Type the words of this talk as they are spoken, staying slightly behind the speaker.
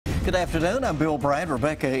Good afternoon. I'm Bill Bryant.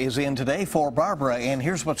 Rebecca is in today for Barbara, and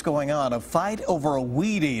here's what's going on. A fight over a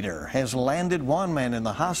weed eater has landed one man in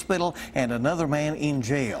the hospital and another man in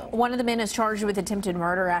jail. One of the men is charged with attempted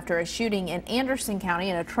murder after a shooting in Anderson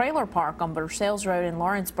County in a trailer park on Versailles Road in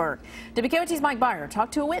Lawrenceburg. WKYT's Mike Byer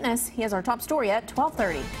talked to a witness. He has our top story at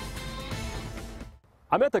 12:30.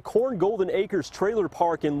 I'm at the Corn Golden Acres trailer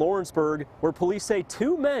park in Lawrenceburg, where police say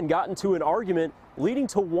two men got into an argument, leading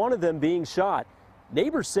to one of them being shot.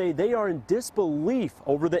 Neighbors say they are in disbelief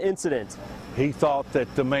over the incident. He thought that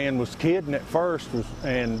the man was kidding at first,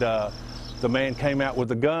 and the man came out with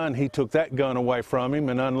a gun. He took that gun away from him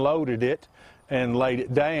and unloaded it and laid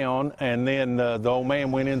it down, and then the old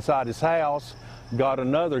man went inside his house, got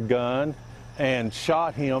another gun, and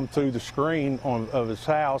shot him through the screen of his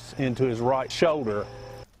house into his right shoulder.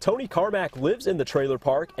 Tony Carmack lives in the trailer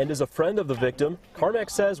park and is a friend of the victim. Carmack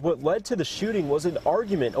says what led to the shooting was an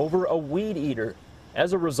argument over a weed eater.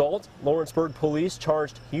 As a result, Lawrenceburg police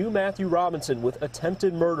charged Hugh Matthew Robinson with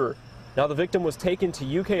attempted murder. Now the victim was taken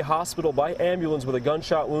to UK hospital by ambulance with a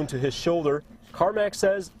gunshot wound to his shoulder. Carmack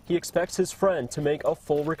says he expects his friend to make a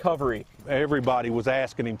full recovery. Everybody was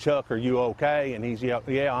asking him, "Chuck, are you okay?" And he's, "Yeah,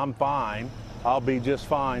 I'm fine. I'll be just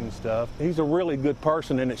fine," and stuff. He's a really good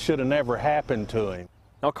person, and it should have never happened to him.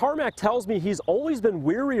 Now Carmack tells me he's always been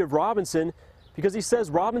weary of Robinson because he says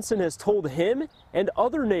Robinson has told him and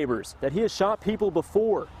other neighbors that he has shot people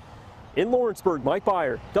before. In Lawrenceburg, Mike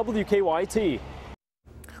Byer, WKYT.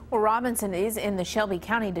 Well, Robinson is in the Shelby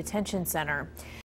County Detention Center.